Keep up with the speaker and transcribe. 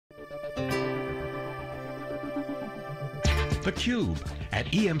theCUBE at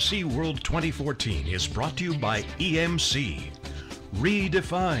EMC World 2014 is brought to you by EMC.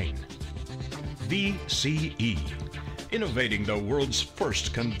 Redefine. VCE. Innovating the world's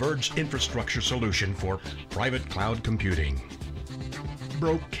first converged infrastructure solution for private cloud computing.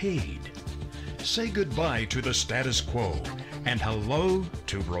 Brocade. Say goodbye to the status quo and hello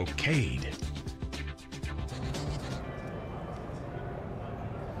to Brocade.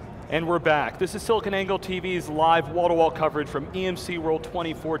 And we're back. This is SiliconANGLE TV's live wall-to-wall coverage from EMC World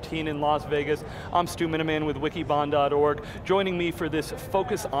 2014 in Las Vegas. I'm Stu Miniman with wikibon.org. Joining me for this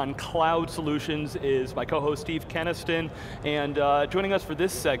focus on cloud solutions is my co-host Steve Kenniston, and joining us for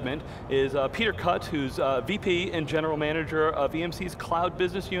this segment is Peter Cutt, who's VP and General Manager of EMC's Cloud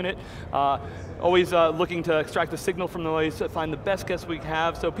Business Unit. Always looking to extract the signal from noise, to find the best guests we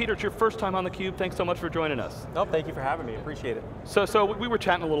have. So Peter, it's your first time on theCUBE. Thanks so much for joining us. No, thank you for having me, appreciate it. So we were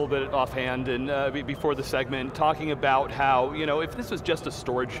chatting a little bit offhand and before the segment, talking about how, if this was just a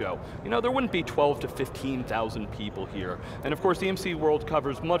storage show, there wouldn't be 12 to 15,000 people here. And of course, the EMC World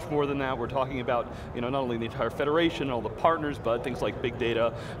covers much more than that. We're talking about, not only the entire federation and all the partners, but things like big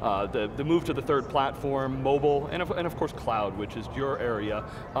data, the move to the third platform, mobile, and of course cloud, which is your area.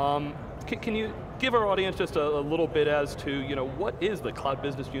 Can you give our audience just a little bit as to, what is the Cloud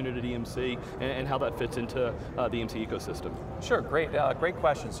Business Unit at EMC and how that fits into the EMC ecosystem? Sure, great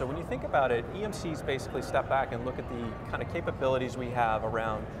question. So when you think about it, EMC's basically step back and look at the kind of capabilities we have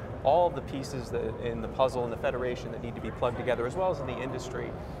around all of the pieces in the puzzle and the federation that need to be plugged together, as well as in the industry.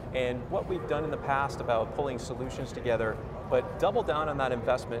 And what we've done in the past about pulling solutions together, but double down on that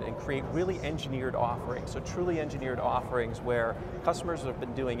investment and create really engineered offerings. So truly engineered offerings where customers have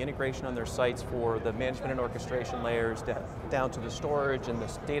been doing integration on their sites for the management and orchestration layers down to the storage and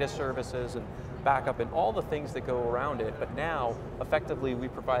the data services and backup and all the things that go around it, but now, effectively, we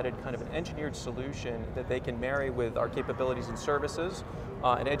provided kind of an engineered solution that they can marry with our capabilities and services,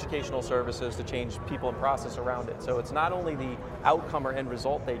 and educational services to change people and process around it. So it's not only the outcome or end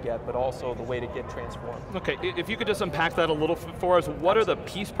result they get, but also the way to get transformed. Okay, if you could just unpack that a little for us, what are the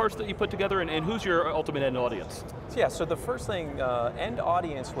piece parts that you put together, and who's your ultimate end audience? Yeah, so the first thing, end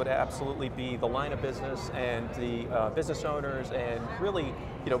audience would absolutely be the line of business and the business owners, and really,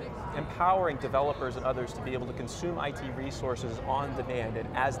 empowering developers and others to be able to consume IT resources on demand and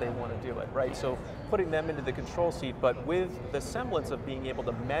as they want to do it, right? So putting them into the control seat, but with the semblance of being able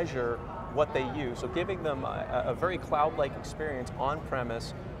to measure what they use. So giving them a very cloud-like experience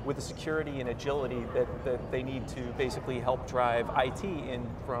on-premise with the security and agility that they need to basically help drive IT in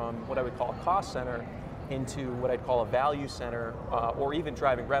from what I would call a cost center into what I'd call a value center, or even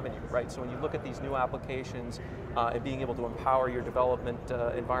driving revenue, right? So when you look at these new applications and being able to empower your development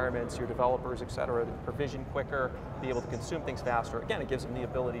environments, your developers, et cetera, to provision quicker, be able to consume things faster, again, it gives them the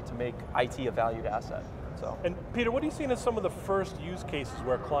ability to make IT a valued asset. So. And Peter, what are you seeing as some of the first use cases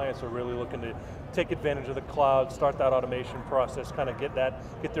where clients are really looking to take advantage of the cloud, start that automation process, kind of get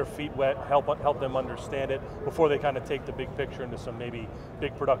their feet wet, help them understand it before they kind of take the big picture into some maybe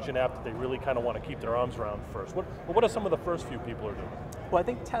big production app that they really kind of want to keep their arms around first? What are some of the first few people are doing? Well, I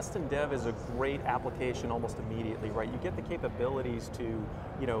think test and dev is a great application almost immediately, right? You get the capabilities to,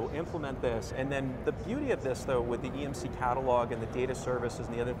 implement this, and then the beauty of this, though, with the EMC catalog and the data services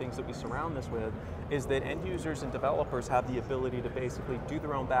and the other things that we surround this with, is that end users and developers have the ability to basically do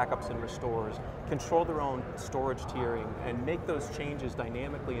their own backups and restores, control their own storage tiering, and make those changes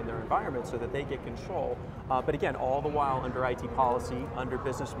dynamically in their environment so that they get control. But again, all the while under IT policy, under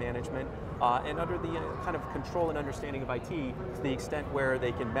business management, and under the kind of control and understanding of IT to the extent where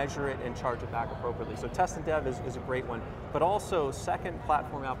they can measure it and charge it back appropriately. So test and dev is a great one, but also second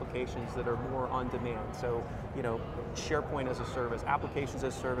platform applications that are more on demand. So, SharePoint as a service, applications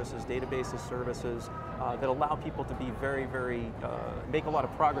as services, database as services, that allow people to be very, make a lot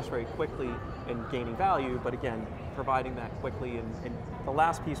of progress very quickly in gaining value, but again, providing that quickly. And the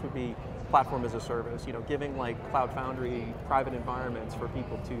last piece would be platform as a service, giving like Cloud Foundry private environments for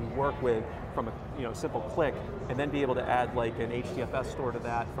people to work with from a simple click, and then be able to add like an HDFS store to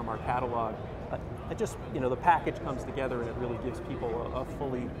that from our catalog. It just, the package comes together and it really gives people a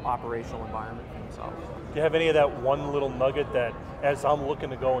fully operational environment for themselves. Do you have any of that one little nugget that, as I'm looking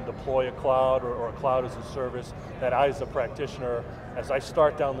to go and deploy a cloud or a cloud as a service, that I as a practitioner, as I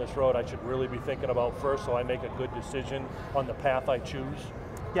start down this road, I should really be thinking about first so I make a good decision on the path I choose?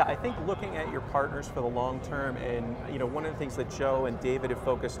 Yeah, I think looking at your partners for the long term, and one of the things that Joe and David have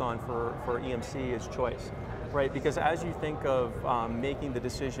focused on for EMC is choice. Right, because as you think of making the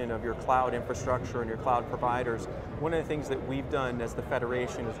decision of your cloud infrastructure and your cloud providers, one of the things that we've done as the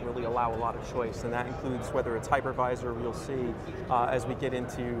Federation is really allow a lot of choice, and that includes whether it's hypervisor, we'll see as we get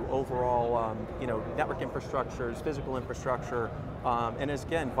into overall network infrastructures, physical infrastructure, and as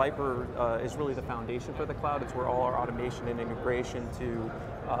again, Viper is really the foundation for the cloud. It's where all our automation and integration to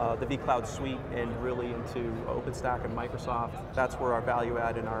the vCloud suite and really into OpenStack and Microsoft, that's where our value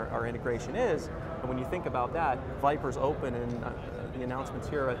add and our integration is. And when you think about that, Viper's open, and the announcements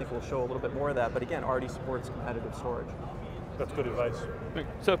here I think will show a little bit more of that, but again, already supports competitive storage. That's good advice.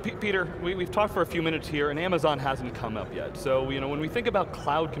 So Peter, we've talked for a few minutes here, and Amazon hasn't come up yet. So when we think about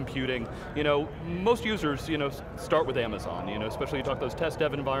cloud computing, most users start with Amazon. Especially you talk those test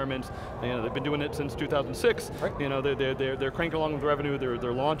dev environments. They've been doing it since 2006. Right. They're cranking along with revenue.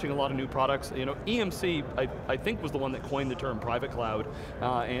 They're launching a lot of new products. EMC, I think, was the one that coined the term private cloud,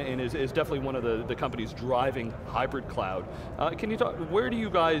 and is definitely one of the companies driving hybrid cloud. Can you talk? Where do you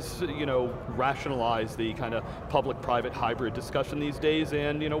guys rationalize the kind of public-private hybrid discussion these days,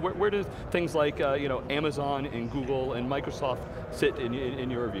 and where do things like Amazon and Google and Microsoft sit in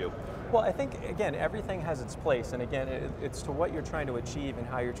your view? Well, I think, again, everything has its place, and again, it's to what you're trying to achieve and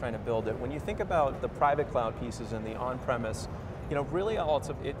how you're trying to build it. When you think about the private cloud pieces and the on-premise, really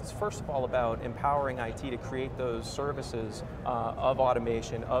it's first of all about empowering IT to create those services of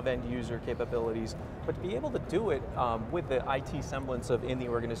automation, of end user capabilities, but to be able to do it with the IT semblance of in the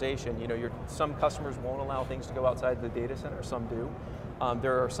organization. Some customers won't allow things to go outside the data center, some do.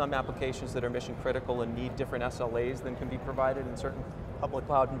 There are some applications that are mission critical and need different SLAs than can be provided in certain public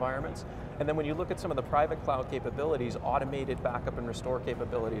cloud environments. And then when you look at some of the private cloud capabilities, automated backup and restore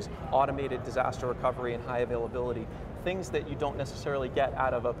capabilities, automated disaster recovery and high availability, things that you don't necessarily get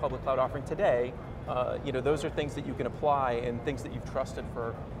out of a public cloud offering today, those are things that you can apply and things that you've trusted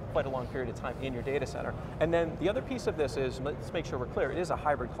for quite a long period of time in your data center. And then the other piece of this is, let's make sure we're clear, it is a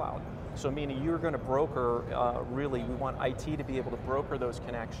hybrid cloud. So meaning you're going to broker, we want IT to be able to broker those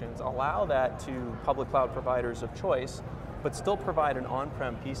connections, allow that to public cloud providers of choice, but still provide an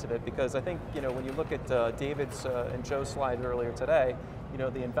on-prem piece of it, because I think, when you look at David's and Joe's slide earlier today,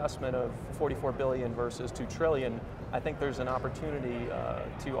 the investment of $44 billion versus $2 trillion, I think there's an opportunity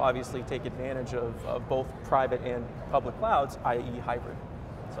to obviously take advantage of both private and public clouds, i.e. hybrid.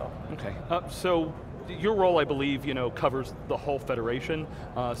 Okay, so your role, I believe, covers the whole federation.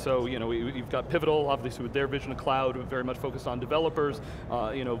 So, you've got Pivotal, obviously with their vision of cloud, very much focused on developers.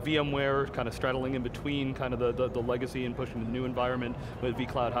 VMware, kind of straddling in between, kind of the legacy and pushing the new environment with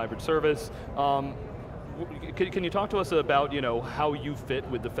vCloud hybrid service. Can you talk to us about, how you fit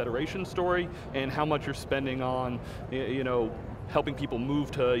with the federation story and how much you're spending on, helping people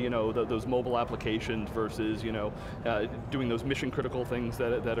move to those mobile applications versus doing those mission critical things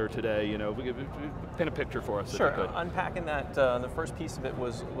that are today. Paint a picture for us. Sure. If you could. Unpacking that, the first piece of it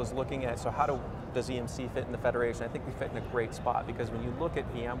was looking at, so how does EMC fit in the federation? I think we fit in a great spot, because when you look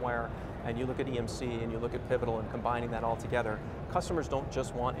at VMware and you look at EMC and you look at Pivotal and combining that all together, customers don't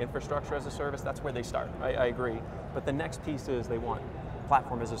just want infrastructure as a service. That's where they start. I agree. But the next piece is they want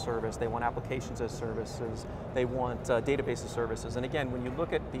platform as a service, they want applications as services, they want database as services. And again, when you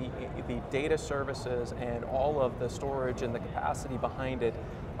look at the data services and all of the storage and the capacity behind it,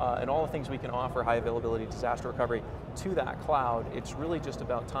 and all the things we can offer, high availability, disaster recovery, to that cloud, it's really just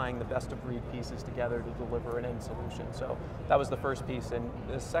about tying the best of breed pieces together to deliver an end solution. So that was the first piece, and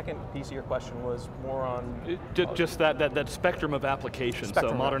the second piece of your question was more on... Just that spectrum of applications,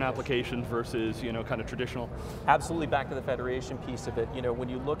 so modern applications versus kind of traditional? Absolutely, back to the federation piece of it. When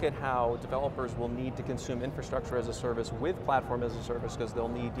you look at how developers will need to consume infrastructure as a service with platform as a service, because they'll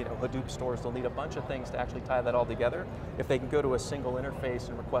need Hadoop stores, they'll need a bunch of things to actually tie that all together. If they can go to a single interface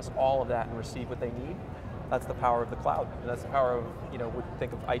and request all of that and receive what they need, that's the power of the cloud. And that's the power of, we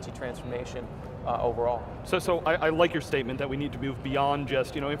think of IT transformation overall. So I like your statement that we need to move beyond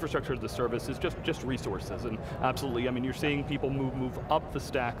just, infrastructure as a service, is just resources. And absolutely, you're seeing people move up the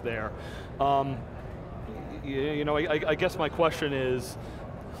stack there. I guess my question is,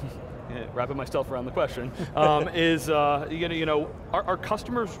 wrapping myself around the question, is, are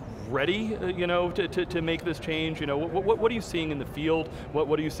customers ready, to make this change? What are you seeing in the field?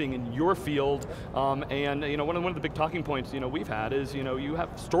 What are you seeing in your field? And one of the big talking points we've had is you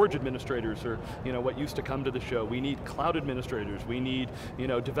have storage administrators, or what used to come to the show. We need cloud administrators. We need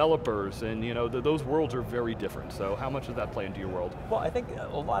developers, and those worlds are very different. So how much does that play into your world? Well, I think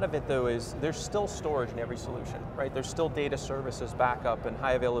a lot of it though is there's still storage in every solution, right? There's still data services, backup, and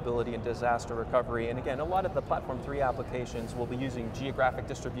high availability and and disaster recovery. And again, a lot of the Platform 3 applications will be using geographic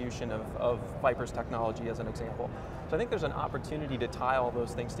distribution of Viper's technology as an example. So I think there's an opportunity to tie all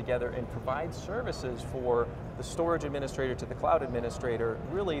those things together and provide services for the storage administrator to the cloud administrator.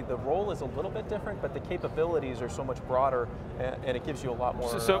 Really, the role is a little bit different, but the capabilities are so much broader, and it gives you a lot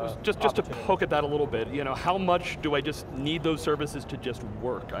more So just to poke at that a little bit, how much do I just need those services to just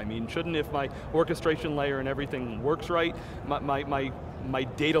work? I mean, shouldn't, if my orchestration layer and everything works right, my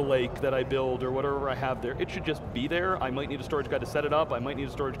data lake that I build or whatever I have there, it should just be there. I might need a storage guy to set it up. I might need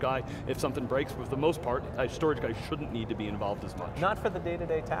a storage guy if something breaks, but for the most part, a storage guy shouldn't need to be involved as much. Not for the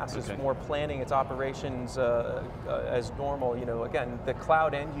day-to-day tasks. Okay. It's more planning, it's operations as normal. Again, the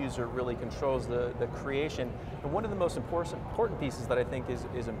cloud end user really controls the creation. And one of the most important pieces that I think is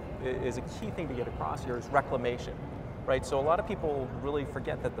a key thing to get across here is reclamation. Right, so a lot of people really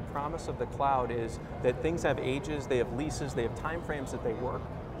forget that the promise of the cloud is that things have ages, they have leases, they have time frames that they work,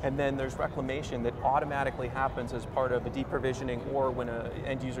 and then there's reclamation that automatically happens as part of a deprovisioning or when an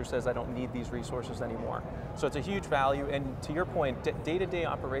end user says, I don't need these resources anymore. So it's a huge value, and to your point, day-to-day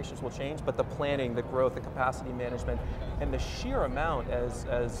operations will change, but the planning, the growth, the capacity management, and the sheer amount,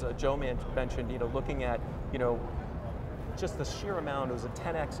 as Joe mentioned, looking at, just the sheer amount, it was a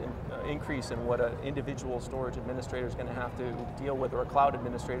 10x increase in what an individual storage administrator is going to have to deal with, or a cloud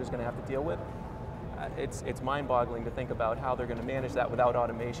administrator is going to have to deal with. It's mind-boggling to think about how they're going to manage that without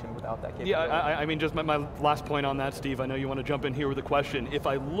automation, without that capability. Yeah, I mean, just my last point on that, Steve, I know you want to jump in here with a question. If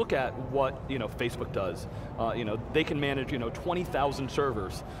I look at what Facebook does, they can manage 20,000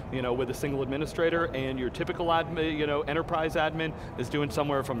 servers with a single administrator, and your typical admin, enterprise admin is doing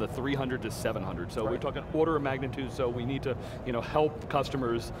somewhere from the 300 to 700. So right. We're talking order of magnitude, so we need to help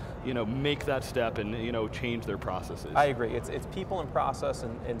customers make that step and change their processes. I agree, it's people and process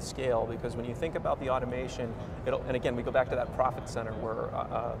and scale, because when you think about the automation, and again, we go back to that profit center where,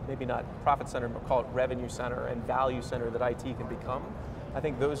 maybe not profit center, but call it revenue center and value center that IT can become. I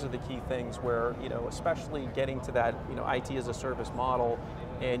think those are the key things where, especially getting to that, IT as a service model,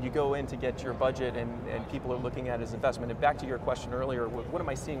 and you go in to get your budget and people are looking at it as investment. And back to your question earlier, what am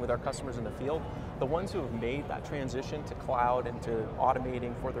I seeing with our customers in the field? The ones who have made that transition to cloud and to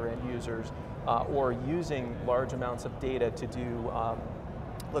automating for their end users, or using large amounts of data to do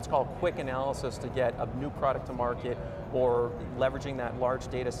let's call it quick analysis to get a new product to market, or leveraging that large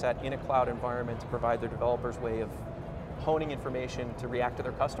data set in a cloud environment to provide their developers way of honing information to react to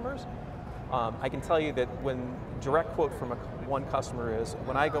their customers. I can tell you that when direct quote from one customer is,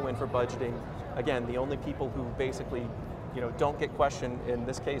 when I go in for budgeting, again, the only people who basically don't get questioned in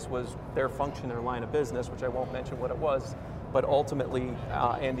this case was their function, their line of business, which I won't mention what it was, but ultimately,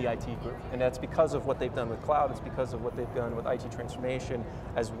 and the IT group. And that's because of what they've done with cloud, it's because of what they've done with IT transformation,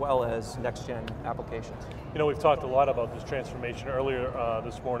 as well as next-gen applications. We've talked a lot about this transformation. Earlier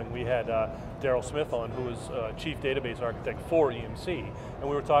this morning, we had Daryl Smith on, who is Chief Database Architect for EMC, and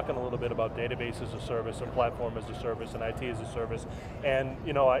we were talking a little bit about database as a service, and platform as a service, and IT as a service. And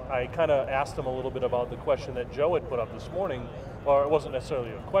I kind of asked him a little bit about the question that Joe had put up this morning, or it wasn't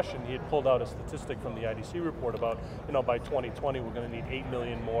necessarily a question, he had pulled out a statistic from the IDC report about, by 2020 we're going to need 8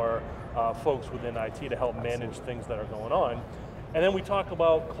 million more folks within IT to help manage things that are going on. And then we talk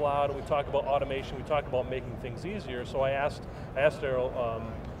about cloud, and we talk about automation, we talk about making things easier. So I asked Daryl,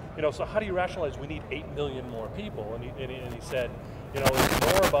 so how do you rationalize we need 8 million more people? And he said,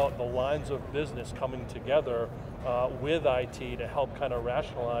 it's more about the lines of business coming together with IT to help kind of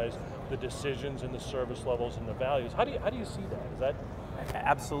rationalize the decisions and the service levels and the values. How do you see that? Is that?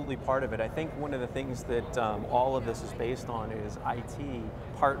 Absolutely part of it. I think one of the things that all of this is based on is IT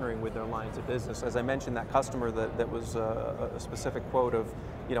partnering with their lines of business. As I mentioned, that customer that was a specific quote of,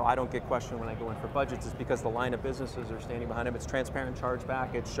 I don't get questioned when I go in for budgets, is because the line of businesses are standing behind them. It's transparent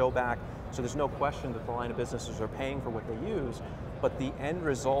chargeback, it's showback, so there's no question that the line of businesses are paying for what they use, but the end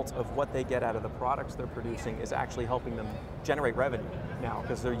result of what they get out of the products they're producing is actually helping them generate revenue now,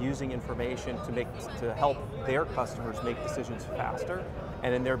 because they're using information to help their customers make decisions faster,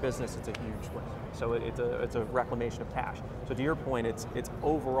 and in their business it's a huge win. So it's a reclamation of cash. So to your point, it's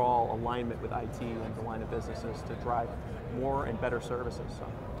overall alignment with IT and the line of businesses to drive more and better services. So.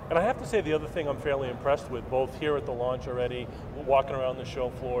 And I have to say the other thing I'm fairly impressed with, both here at the launch already, walking around the show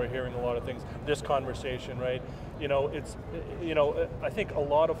floor, hearing a lot of things, this conversation, right? I think a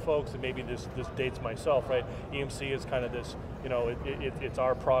lot of folks, and maybe this dates myself, right? EMC is kind of this, it's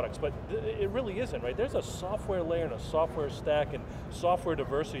our products, but it really isn't, right? There's a software layer and a software stack and software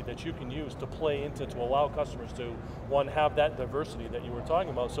diversity that you can use to play into, to allow customers to, one, have that diversity that you were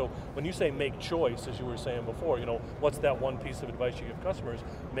talking about. So when you say make choice, as you were saying before, what's that one piece of advice you give customers?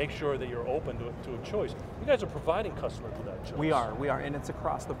 Make sure that you're open to a choice. You guys are providing customers with that choice. We are, and it's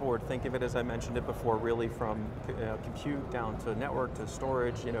across the board. Think of it, as I mentioned it before, really from compute down to network to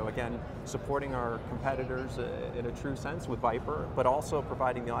storage, again, supporting our competitors in a true sense with Viper, but also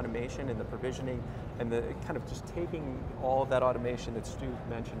providing the automation and the provisioning and the kind of just taking all of that automation that Stu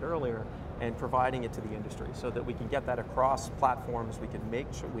mentioned earlier and providing it to the industry so that we can get that across platforms, we can make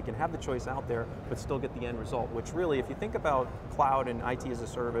sure, we can have the choice out there, but still get the end result, which really, if you think about cloud and IT as a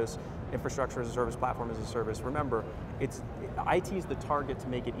service, infrastructure as a service, platform as a service, remember, IT is the target to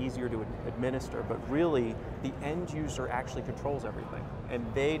make it easier to administer, but really, the end user actually controls everything, and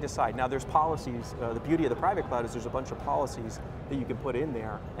they decide. Now there's policies, the beauty of the private cloud is there's a bunch of policies that you can put in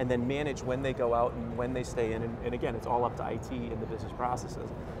there, and then manage when they go out and when they stay in, and again, it's all up to IT and the business processes.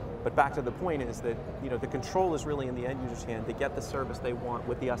 But back to the point is that the control is really in the end user's hand. They get the service they want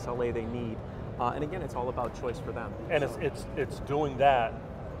with the SLA they need, and again, it's all about choice for them. And it's doing that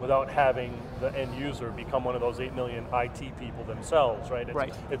without having the end user become one of those 8 million IT people themselves, right?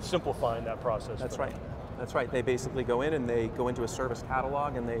 It's simplifying that process. That's right. That's right. They basically go in and they go into a service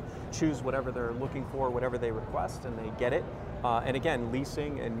catalog and they choose whatever they're looking for, whatever they request, and they get it. And again,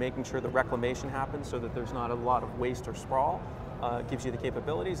 leasing and making sure the reclamation happens so that there's not a lot of waste or sprawl. Gives you the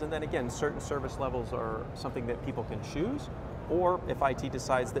capabilities, and then again, certain service levels are something that people can choose, or if IT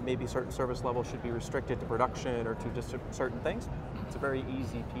decides that maybe certain service levels should be restricted to production or to just certain things, it's a very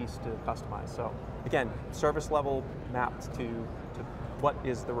easy piece to customize. So again, service level mapped to what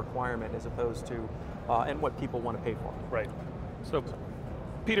is the requirement as opposed to, and what people want to pay for. Right. So,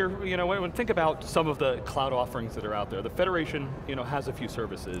 Peter, when we think about some of the cloud offerings that are out there, the Federation, has a few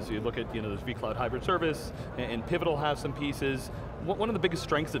services. You look at, this vCloud hybrid service, and Pivotal has some pieces. One of the biggest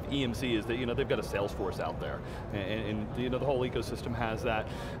strengths of EMC is that, they've got a sales force out there, and the whole ecosystem has that.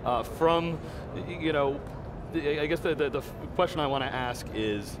 I guess the question I want to ask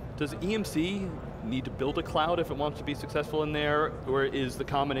is, does EMC need to build a cloud if it wants to be successful in there, or is the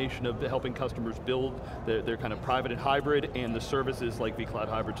combination of helping customers build their kind of private and hybrid and the services like vCloud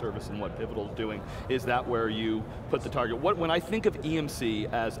hybrid service and what Pivotal's doing, is that where you put the target? When I think of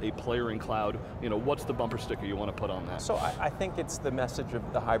EMC as a player in cloud, what's the bumper sticker you want to put on that? So I think it's the message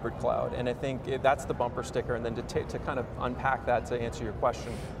of the hybrid cloud, and I think that's the bumper sticker, and then to kind of unpack that to answer your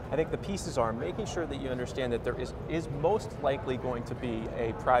question, I think the pieces are making sure that you understand that there is most likely going to be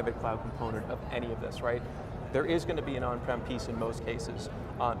a private cloud component of any of this, right? There is going to be an on-prem piece in most cases.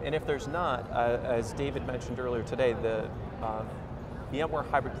 And if there's not, as David mentioned earlier today, the VMware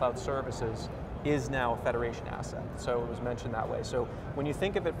Hybrid Cloud Services is now a Federation asset, so it was mentioned that way. So when you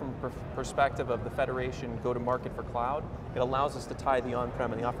think of it from perspective of the Federation go-to-market for cloud, it allows us to tie the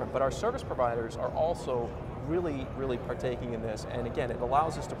on-prem and the off-prem, but our service providers are also really, really partaking in this, and again, it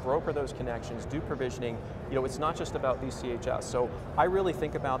allows us to broker those connections, do provisioning. It's not just about VCHS, so I really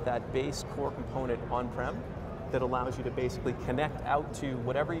think about that base core component on-prem that allows you to basically connect out to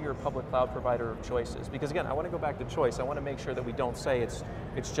whatever your public cloud provider of choice is. Because again, I want to go back to choice. I want to make sure that we don't say it's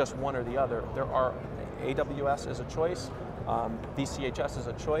just one or the other. There are AWS as a choice, VCHS is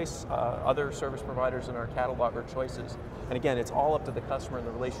a choice, other service providers in our catalog are choices. And again, it's all up to the customer and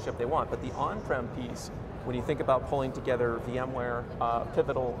the relationship they want. But the on-prem piece, when you think about pulling together VMware,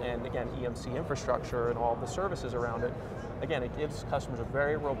 Pivotal, and again, EMC infrastructure and all the services around it, again, it gives customers a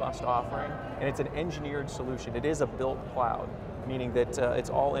very robust offering, and it's an engineered solution. It is a built cloud, meaning that it's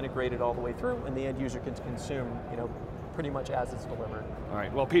all integrated all the way through, and the end user can consume, pretty much as it's delivered. All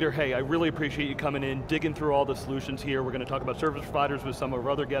right, well Peter, hey, I really appreciate you coming in, digging through all the solutions here. We're going to talk about service providers with some of our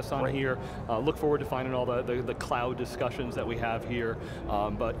other guests on here. Look forward to finding all the cloud discussions that we have here.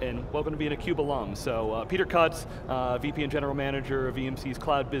 And welcome to being a CUBE alum. So Peter Cutts, VP and General Manager of EMC's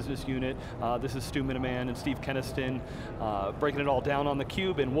Cloud Business Unit. This is Stu Miniman and Steve Kenniston, breaking it all down on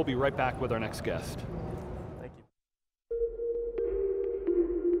theCUBE, and we'll be right back with our next guest.